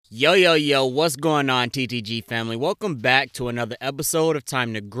Yo, what's going on, TTG family? Welcome back to another episode of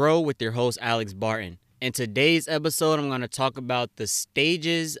Time to Grow with your host, Alex Barton. In today's episode, I'm going to talk about the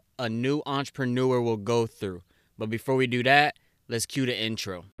stages a new entrepreneur will go through. But before we do that, let's cue the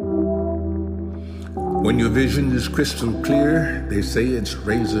intro. When your vision is crystal clear, they say it's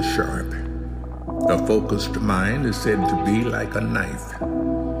razor sharp. A focused mind is said to be like a knife,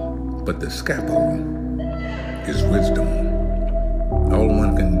 but the scalpel is wisdom. All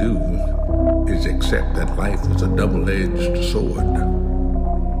one can do is accept that life is a double-edged sword.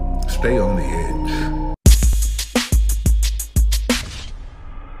 Stay on the edge.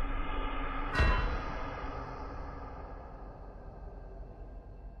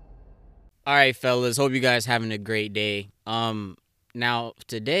 All right, fellas. Hope you guys having a great day. Now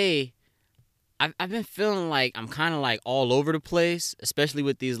today, I've been feeling like I'm kind of like all over the place, especially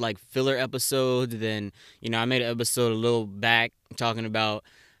with these like filler episodes. Then I made an episode a little back talking about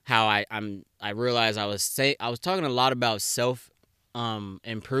how I realized I was talking a lot about self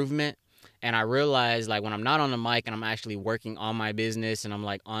improvement, and I realized like when I'm not on the mic and I'm actually working on my business and I'm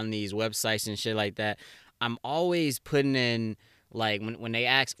like on these websites and shit like that, I'm always putting in like when they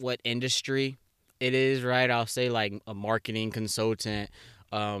ask what industry it is, right? I'll say like a marketing consultant,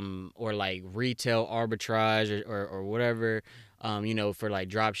 or like retail arbitrage or whatever, for like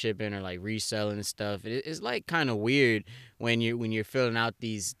drop shipping or like reselling and stuff. It's like kind of weird when you're filling out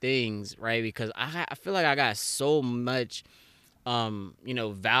these things, right? Because I feel like I got so much,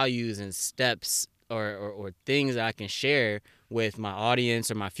 values and steps or things that I can share with my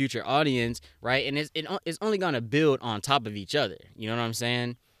audience or my future audience, right? And it's only gonna build on top of each other. You know what I'm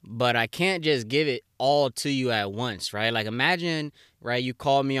saying? But I can't just give it all to you at once, right? Like imagine, right, you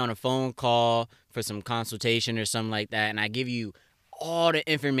call me on a phone call for some consultation or something like that, and I give you all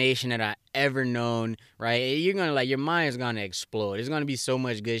the information that I ever known, right? You're gonna like your mind is gonna explode. There's gonna be so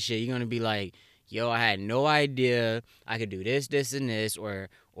much good shit. You're gonna be like, yo, I had no idea I could do this, this, and this, or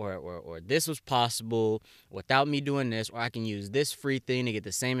this was possible without me doing this, or I can use this free thing to get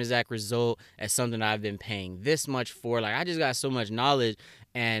the same exact result as something that I've been paying this much for. Like I just got so much knowledge,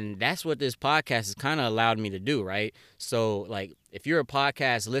 and that's what this podcast has kind of allowed me to do, right? So like if you're a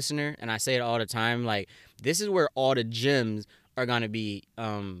podcast listener, and I say it all the time, like this is where all the gems are gonna be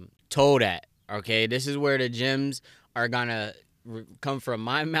told at, okay? This is where the gems are gonna come from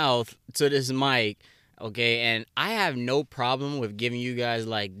my mouth to this mic, okay? And I have no problem with giving you guys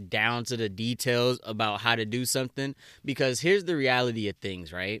like down to the details about how to do something, because here's the reality of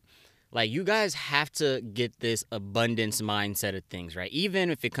things, right? Like you guys have to get this abundance mindset of things, right?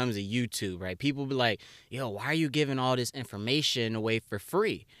 Even if it comes to YouTube, right? People be like, yo, why are you giving all this information away for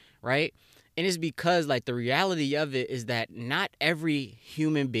free, right? And it's because like the reality of it is that not every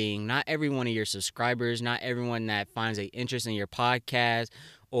human being, not every one of your subscribers, not everyone that finds an interest in your podcast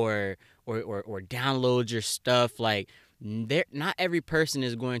or downloads your stuff, like not every person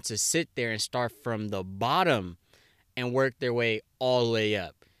is going to sit there and start from the bottom and work their way all the way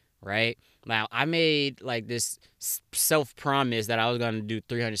up, right? Now, I made like this self-promise that I was going to do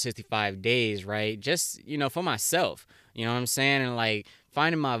 365 days, right? Just, for myself, you know what I'm saying? And like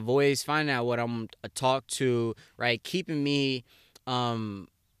finding my voice, finding out what I'm a talk to, right? Keeping me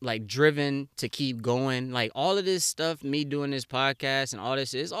like driven to keep going. Like all of this stuff, me doing this podcast and all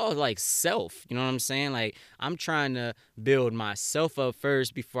this, it's all like self, you know what I'm saying? Like I'm trying to build myself up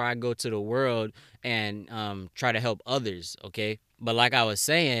first before I go to the world and try to help others, okay? But like I was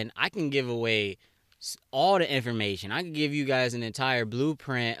saying, I can give away all the information. I can give you guys an entire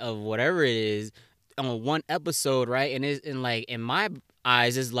blueprint of whatever it is on one episode, right? And it's like in my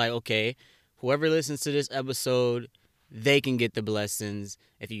eyes, it's like, okay, whoever listens to this episode, they can get the blessings.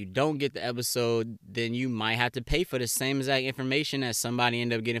 If you don't get the episode, then you might have to pay for the same exact information that somebody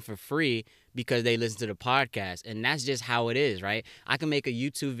ended up getting for free because they listen to the podcast. And that's just how it is, right? I can make a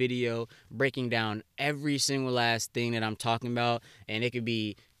YouTube video breaking down every single last thing that I'm talking about, and it could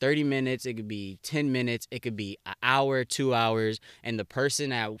be 30 minutes, it could be 10 minutes, it could be an hour, 2 hours, and the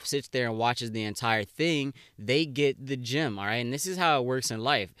person that sits there and watches the entire thing, they get the gem, all right? And this is how it works in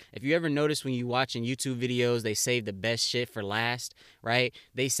life. If you ever notice when you watching YouTube videos, they save the best shit for last, right?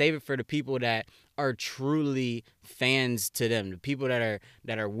 They save it for the people that are truly fans to them, the people that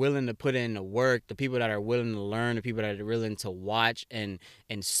are willing to put in the work, the people that are willing to learn, the people that are willing to watch and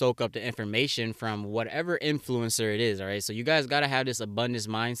soak up the information from whatever influencer it is, all right? So you guys got to have this abundance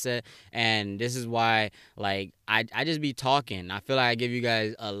mindset, and this is why like I just be talking. I feel like I give you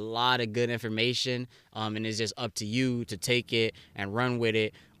guys a lot of good information, and it's just up to you to take it and run with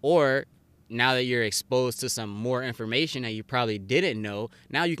it, or now that you're exposed to some more information that you probably didn't know,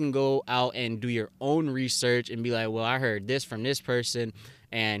 now you can go out and do your own research and be like, well, I heard this from this person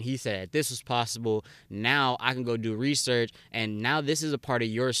and he said this was possible. Now I can go do research, and now this is a part of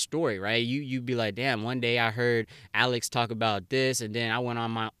your story, right? You be like, damn, one day I heard Alex talk about this, and then I went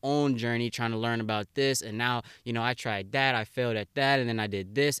on my own journey trying to learn about this, and now, you know, I tried that, I failed at that, and then I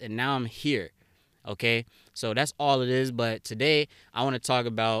did this, and now I'm here. Okay, so that's all it is. But today I want to talk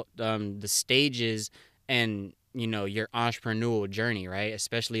about the stages and, you know, your entrepreneurial journey, right?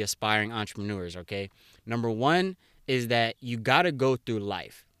 Especially aspiring entrepreneurs. Okay, number one is that you got to go through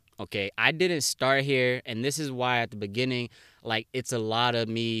life. Okay, I didn't start here, and this is why at the beginning, like, it's a lot of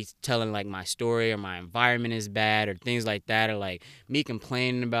me telling like my story, or my environment is bad, or things like that, or like me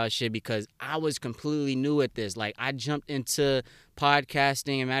complaining about shit, because I was completely new at this. Like, I jumped into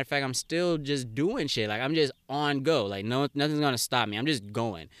podcasting, and matter of fact, I'm still just doing shit. Like, I'm just on go. Like, nothing's gonna stop me. I'm just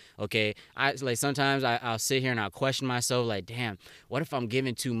going. Okay, I like sometimes I'll sit here and I'll question myself, like, damn, what if I'm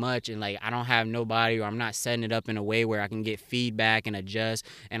giving too much and like I don't have nobody, or I'm not setting it up in a way where I can get feedback and adjust,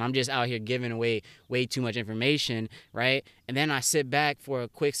 and I'm just out here giving away way too much information, right? And then I sit back for a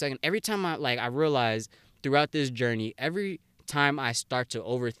quick second. Every time I realize throughout this journey, every time I start to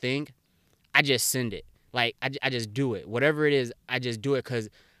overthink, I just send it. Like, I just do it. Whatever it is, I just do it, because,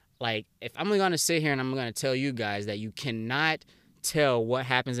 like, if I'm going to sit here and I'm going to tell you guys that you cannot tell what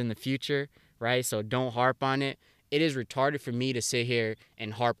happens in the future, right? So don't harp on it. It is retarded for me to sit here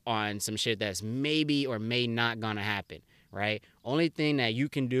and harp on some shit that's maybe or may not going to happen, right? Only thing that you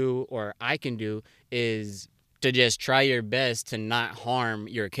can do, or I can do, is to just try your best to not harm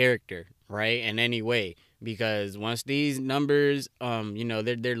your character, right, in any way. Because once these numbers, you know,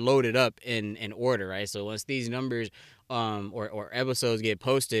 they're loaded up in order, right? So once these numbers or episodes get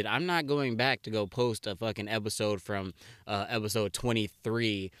posted, I'm not going back to go post a fucking episode from episode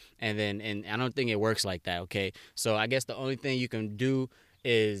 23, and I don't think it works like that, okay? So I guess the only thing you can do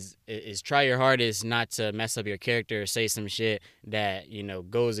is try your hardest not to mess up your character or say some shit that, you know,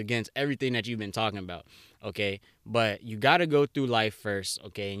 goes against everything that you've been talking about, okay? But you got to go through life first,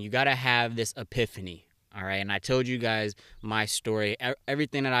 okay? And you got to have this epiphany. All right, and I told you guys my story,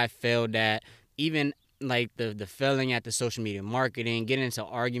 everything that I failed at, even like the failing at the social media marketing, getting into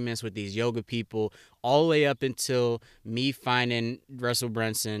arguments with these yoga people, all the way up until me finding Russell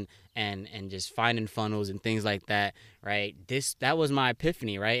Brunson and just finding funnels and things like that, right? That was my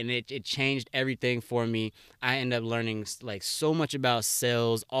epiphany, right? And it changed everything for me. I ended up learning like so much about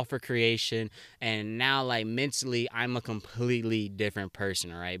sales, offer creation, and now like mentally I'm a completely different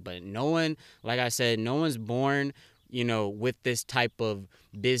person, all right? But no one, like I said, no one's born, you know, with this type of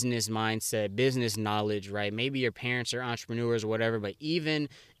business mindset, business knowledge, right? Maybe your parents are entrepreneurs or whatever, but even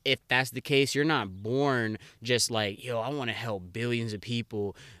if that's the case, you're not born just like, yo, I want to help billions of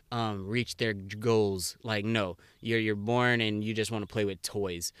people reach their goals. Like, no, you're born and you just want to play with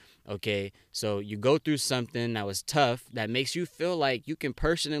toys, okay? So you go through something that was tough that makes you feel like you can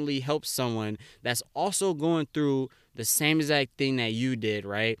personally help someone that's also going through the same exact thing that you did,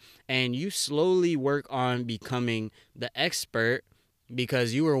 right? And you slowly work on becoming the expert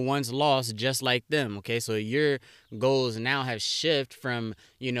because you were once lost just like them, okay? So your goals now have shifted from,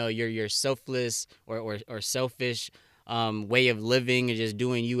 you know, your selfless or selfish way of living and just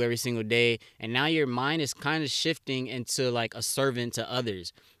doing you every single day, and now your mind is kind of shifting into like a servant to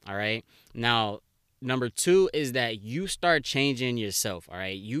others, all right? Now, number two is that you start changing yourself, all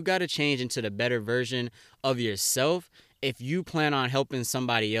right? You got to change into the better version of yourself if you plan on helping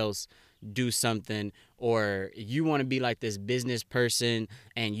somebody else do something, or you want to be like this business person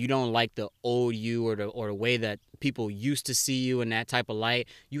and you don't like the old you or the way that people used to see you in that type of light.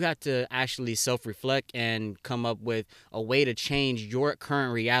 You have to actually self-reflect and come up with a way to change your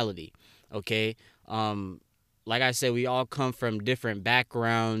current reality, okay? Like I said, we all come from different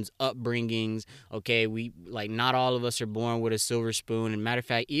backgrounds, upbringings, okay? We, like, not all of us are born with a silver spoon. And matter of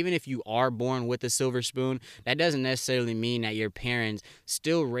fact, even if you are born with a silver spoon, that doesn't necessarily mean that your parents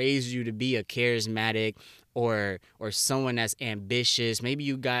still raised you to be a charismatic or someone that's ambitious. Maybe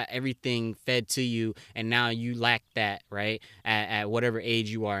you got everything fed to you and now you lack that, right? At whatever age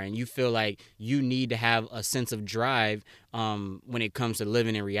you are, and you feel like you need to have a sense of drive when it comes to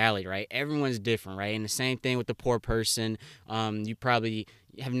living in reality, right? Everyone's different, right? And the same thing with the poor person. You probably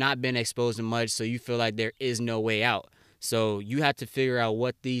have not been exposed to much, so you feel like there is no way out. So you have to figure out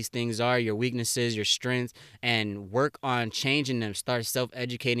what these things are, your weaknesses, your strengths, and work on changing them. Start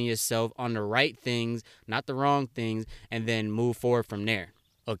self-educating yourself on the right things, not the wrong things, and then move forward from there.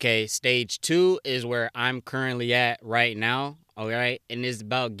 Okay, stage 2 is where I'm currently at right now, all right? And it's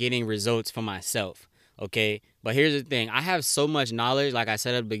about getting results for myself, okay? But here's the thing. I have so much knowledge, like I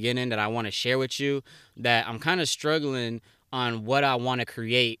said at the beginning, that I want to share with you, that I'm kind of struggling on what I want to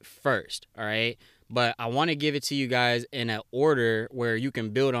create first, all right? But I want to give it to you guys in an order where you can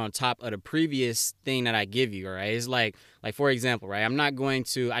build on top of the previous thing that I give you, all right? It's like for example, right? I'm not going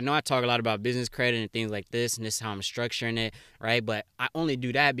to, I know I talk a lot about business credit and things like this, and this is how I'm structuring it, right? But I only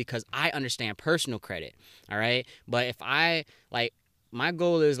do that because I understand personal credit, all right? But if I, like, my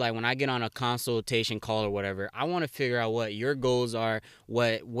goal is, like, when I get on a consultation call or whatever, I want to figure out what your goals are,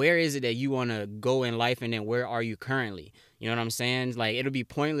 where is it that you want to go in life, and then where are you currently? You know what I'm saying? Like, it'll be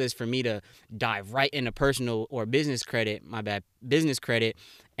pointless for me to dive right into personal or business credit, business credit,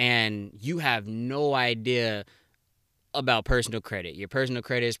 and you have no idea about personal credit. Your personal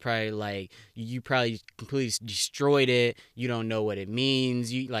credit is probably like, you probably completely destroyed it. You don't know what it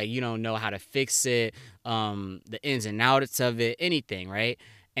means. You don't know how to fix it, the ins and outs of it, anything, right?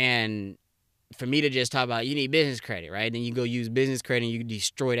 And for me to just talk about, you need business credit, right? Then you go use business credit and you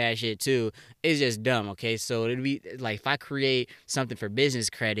destroy that shit too. It's just dumb, okay? So it'd be like, if I create something for business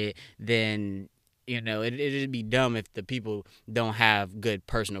credit, then it'd be dumb if the people don't have good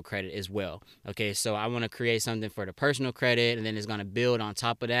personal credit as well. Okay, so I want to create something for the personal credit, and then it's going to build on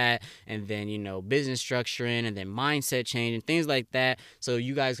top of that, and then business structuring, and then mindset change and things like that. So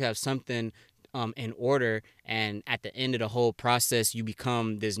you guys have something in order, and at the end of the whole process, you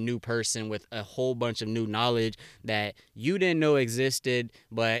become this new person with a whole bunch of new knowledge that you didn't know existed,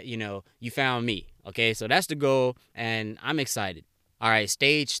 but you found me. Okay, so that's the goal, and I'm excited. All right,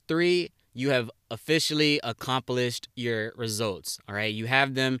 stage 3. You have officially accomplished your results, all right? You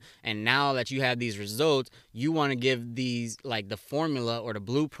have them, and now that you have these results, you want to give these, like, the formula or the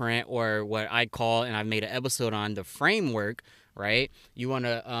blueprint, or what I call, and I've made an episode on, the framework, right? You want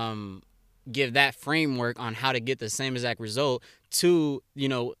to give that framework on how to get the same exact result to,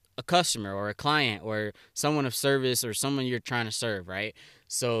 a customer or a client or someone of service or someone you're trying to serve, right?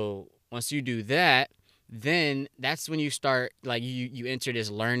 So once you do that, then that's when you start, like, you enter this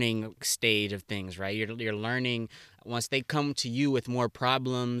learning stage of things, right? You're learning. Once they come to you with more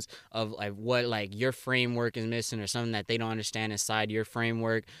problems of, like, what, like, your framework is missing or something that they don't understand inside your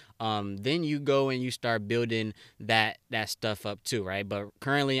framework, then you go and you start building that stuff up too, right? But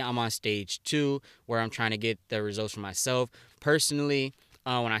currently I'm on stage 2, where I'm trying to get the results for myself. Personally,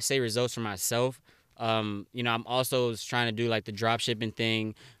 when I say results for myself, I'm also trying to do, like, the drop shipping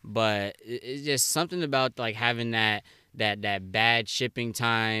thing, but it's just something about, like, having that bad shipping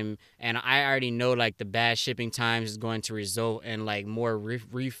time, and I already know, like, the bad shipping times is going to result in, like, more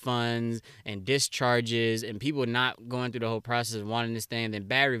refunds and discharges and people not going through the whole process of wanting this thing, and then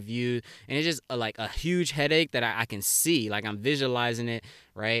bad reviews, and it's just like a huge headache that I can see, like, I'm visualizing it,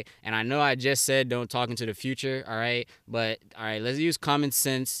 right? And I know I just said don't talk into the future, all right? But all right, let's use common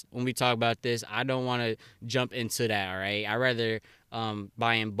sense when we talk about this. I don't want to jump into that, all right? I rather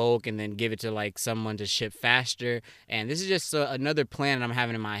buy in bulk and then give it to, like, someone to ship faster. And this is just another plan that I'm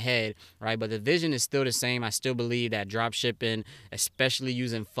having in my head, right? But the vision is still the same. I still believe that drop shipping, especially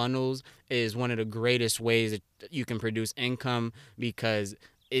using funnels, is one of the greatest ways that you can produce income, because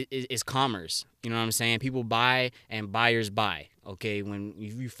it's commerce. You know what I'm saying? People buy and buyers buy. Okay, when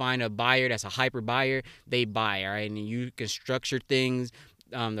you find a buyer that's a hyper buyer, they buy, all right? And you can structure things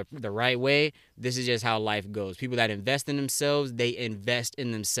the right way. This is just how life goes. People that invest in themselves, they invest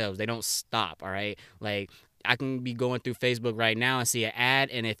in themselves. They don't stop, all right? Like, I can be going through Facebook right now and see an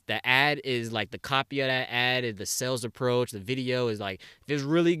ad, and if the ad is, like, the copy of that ad, if the sales approach, the video is, like, if it's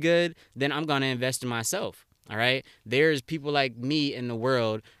really good, then I'm going to invest in myself. All right. There's people like me in the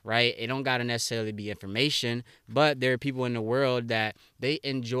world, right? It don't got to necessarily be information, but there are people in the world that they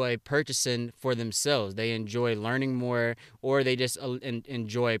enjoy purchasing for themselves. They enjoy learning more, or they just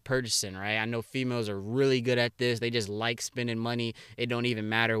enjoy purchasing, right? I know females are really good at this. They just like spending money. It don't even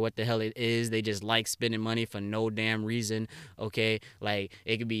matter what the hell it is. They just like spending money for no damn reason. Okay. Like,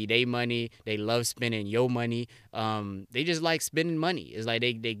 it could be their money. They love spending your money. They just like spending money. It's like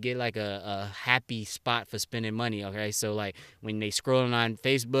they get, like, a happy spot for spending money. Okay, so, like, when they scrolling on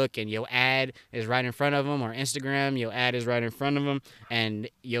Facebook and your ad is right in front of them, or Instagram, your ad is right in front of them, and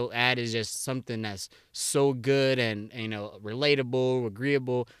your ad is just something that's so good and relatable,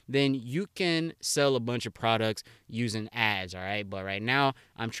 agreeable, then you can sell a bunch of products using ads. All right, but right now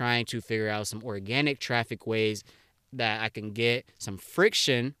I'm trying to figure out some organic traffic ways that I can get some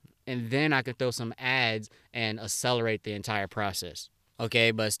friction, and then I can throw some ads and accelerate the entire process.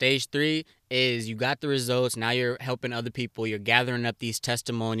 Okay, but stage 3 is you got the results. Now you're helping other people. You're gathering up these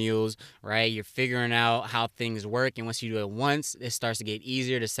testimonials, right? You're figuring out how things work. And once you do it once, it starts to get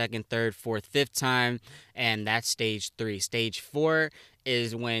easier the second, third, fourth, fifth time. And that's stage 3. Stage 4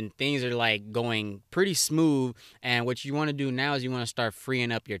 is when things are like going pretty smooth. And what you want to do now is you want to start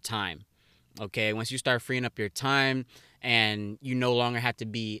freeing up your time. Okay, once you start freeing up your time and you no longer have to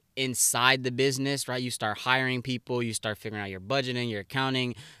be inside the business, right? You start hiring people, you start figuring out your budgeting, your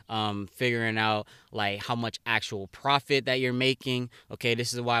accounting, figuring out like how much actual profit that you're making. Okay,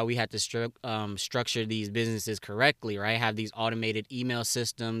 this is why we have to structure these businesses correctly, right? Have these automated email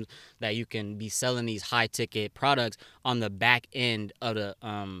systems that you can be selling these high ticket products on the back end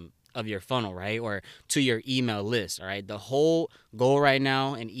of your funnel, right? Or to your email list, all right? The whole goal right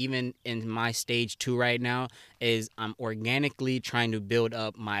now, and even in my stage 2 right now, is I'm organically trying to build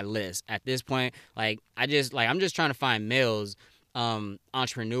up my list. At this point, I'm just trying to find males,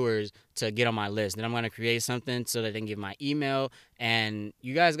 entrepreneurs to get on my list. Then I'm going to create something so that they can get my email. And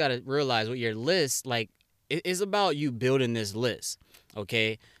you guys got to realize what your list, it's about you building this list,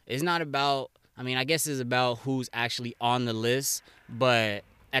 okay? It's not about, I guess it's about who's actually on the list, but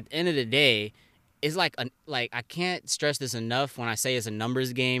at the end of the day, it's like I can't stress this enough when I say it's a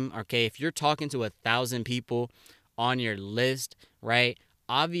numbers game. Okay, if you're talking to 1,000 people on your list, right?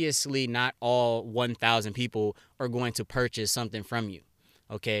 Obviously, not all 1,000 people are going to purchase something from you.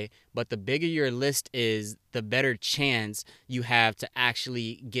 Okay, but the bigger your list is, the better chance you have to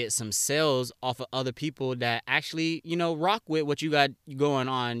actually get some sales off of other people that actually, rock with what you got going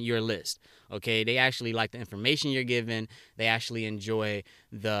on your list. Okay, they actually like the information you're giving. They actually enjoy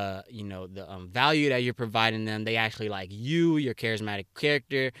the value that you're providing them. They actually like you, your charismatic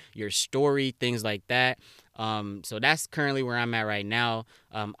character, your story, things like that. So that's currently where I'm at right now.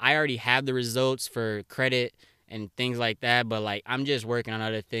 I already have the results for credit and things like that, but I'm just working on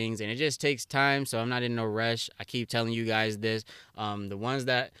other things, and it just takes time, so I'm not in no rush. I keep telling you guys this. The ones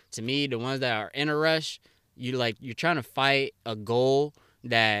that are in a rush, you're trying to fight a goal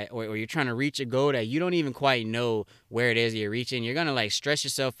that, or you're trying to reach a goal that you don't even quite know where it is you're reaching. You're gonna stress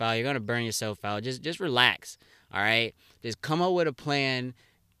yourself out. You're gonna burn yourself out. Just relax. All right. Just come up with a plan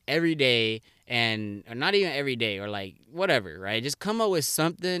every day, and or not even every day, or whatever, right? Just come up with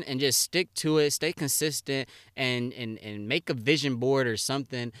something and just stick to it, stay consistent, and make a vision board or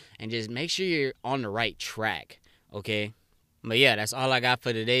something, and just make sure you're on the right track. Okay, but yeah, that's all I got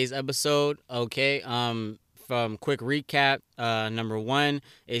for today's episode. Okay, from quick recap, number 1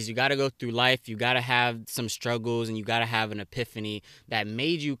 is you got to go through life. You got to have some struggles, and you got to have an epiphany that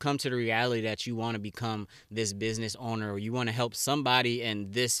made you come to the reality that you want to become this business owner, or you want to help somebody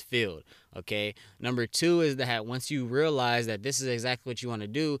in this field. Okay. Number 2 is that once you realize that this is exactly what you want to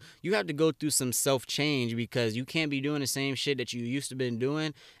do, you have to go through some self-change, because you can't be doing the same shit that you used to been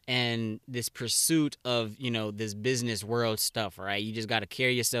doing and this pursuit of, this business world stuff, right? You just got to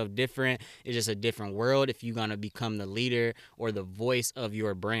carry yourself different. It's just a different world if you're going to become the leader or the voice of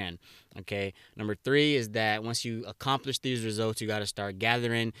your brand. Okay. Number 3 is that once you accomplish these results, you got to start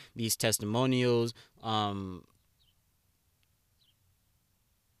gathering these testimonials,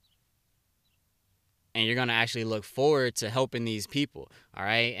 and you're going to actually look forward to helping these people. All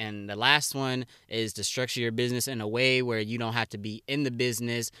right. And the last one is to structure your business in a way where you don't have to be in the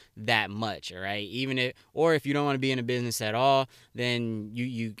business that much. All right. If you don't want to be in a business at all, then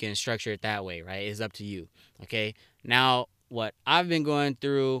you can structure it that way. Right. It's up to you. Okay. Now, what I've been going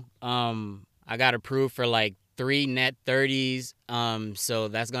through, I got approved for 3 net 30s. So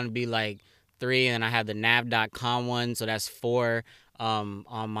that's going to be 3. And I have the nav.com one. So that's 4 on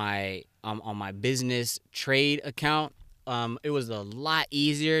my business trade account. It was a lot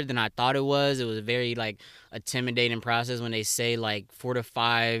easier than I thought it was. It was a very intimidating process when they say 4 to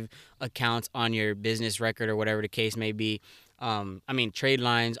 5 accounts on your business record, or whatever the case may be. Trade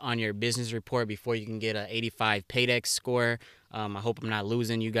lines on your business report before you can get a 85 Paydex score. I hope I'm not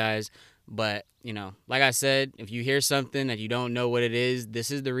losing you guys. But, like I said, if you hear something that you don't know what it is,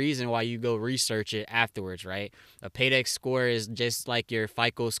 this is the reason why you go research it afterwards, right? A Paydex score is just like your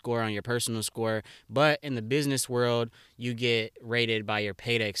FICO score on your personal score. But in the business world, you get rated by your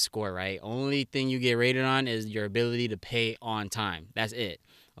Paydex score, right? Only thing you get rated on is your ability to pay on time. That's it.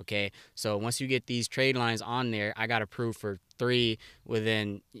 Okay, so once you get these trade lines on there, I got approved for 3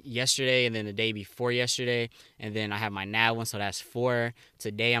 within yesterday, and then the day before yesterday, and then I have my NAV one, so that's 4.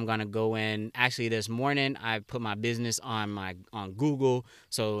 Today I'm gonna go in. Actually, this morning I put my business on Google,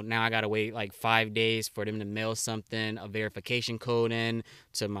 so now I gotta wait 5 days for them to mail something, a verification code in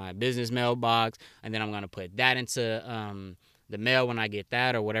to my business mailbox, and then I'm gonna put that into the mail when I get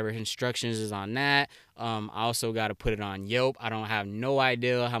that, or whatever instructions is on that. I also got to put it on Yelp. I don't have no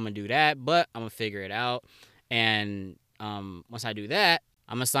idea how I'm going to do that, but I'm going to figure it out. And once I do that,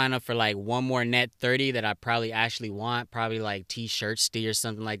 I'm going to sign up for like one more net 30 that I probably actually want, probably like t-shirts or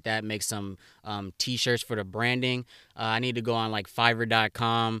something like that, make some t-shirts for the branding. I need to go on like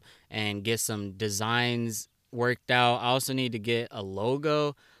Fiverr.com and get some designs worked out. I also need to get a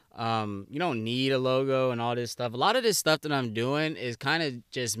logo. You don't need a logo and all this stuff. A lot of this stuff that I'm doing is kind of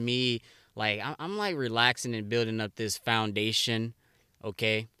just me, like I'm like relaxing and building up this foundation,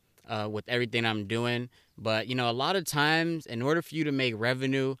 okay, with everything I'm doing. But, you know, a lot of times in order for you to make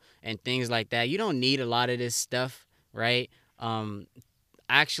revenue and things like that, you don't need a lot of this stuff, right?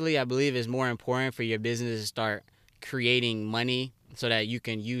 Actually, I believe it's more important for your business to start creating money so that you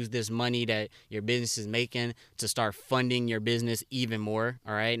can use this money that your business is making to start funding your business even more,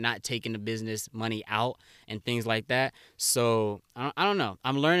 all right? Not taking the business money out and things like that. So, I don't know.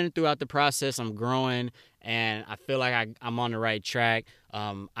 I'm learning throughout the process. I'm growing, and I feel like I'm on the right track.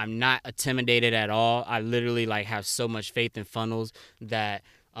 I'm not intimidated at all. I literally like have so much faith in funnels that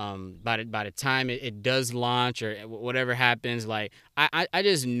by the time it does launch or whatever happens, like I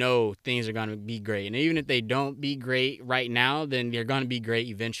just know things are gonna be great. And even if they don't be great right now, then they're gonna be great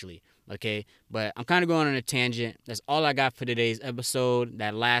eventually. Okay, but I'm kind of going on a tangent. That's all I got for today's episode.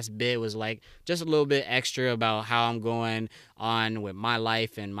 That last bit was like just a little bit extra about how I'm going on with my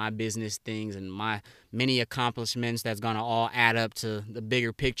life and my business things and my many accomplishments that's gonna all add up to the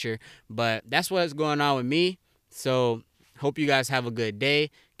bigger picture. But that's what's going on with me. So hope you guys have a good day.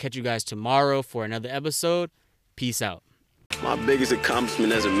 Catch you guys tomorrow for another episode. Peace out. My biggest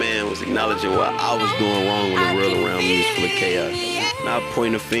accomplishment as a man was acknowledging what I was doing wrong when the world around me was full of chaos. Not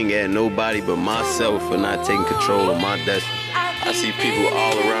pointing a finger at nobody but myself for not taking control of my destiny. I see people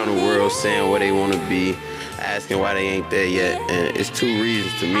all around the world saying where they want to be, asking why they ain't there yet, and it's two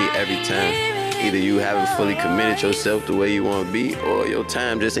reasons to me every time. Either you haven't fully committed yourself the way you want to be, or your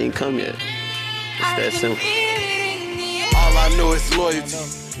time just ain't come yet. It's that simple. All I know is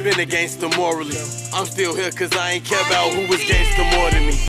loyalty. Been a gangster morally. I'm still here cause I ain't care about who was gangster more than me.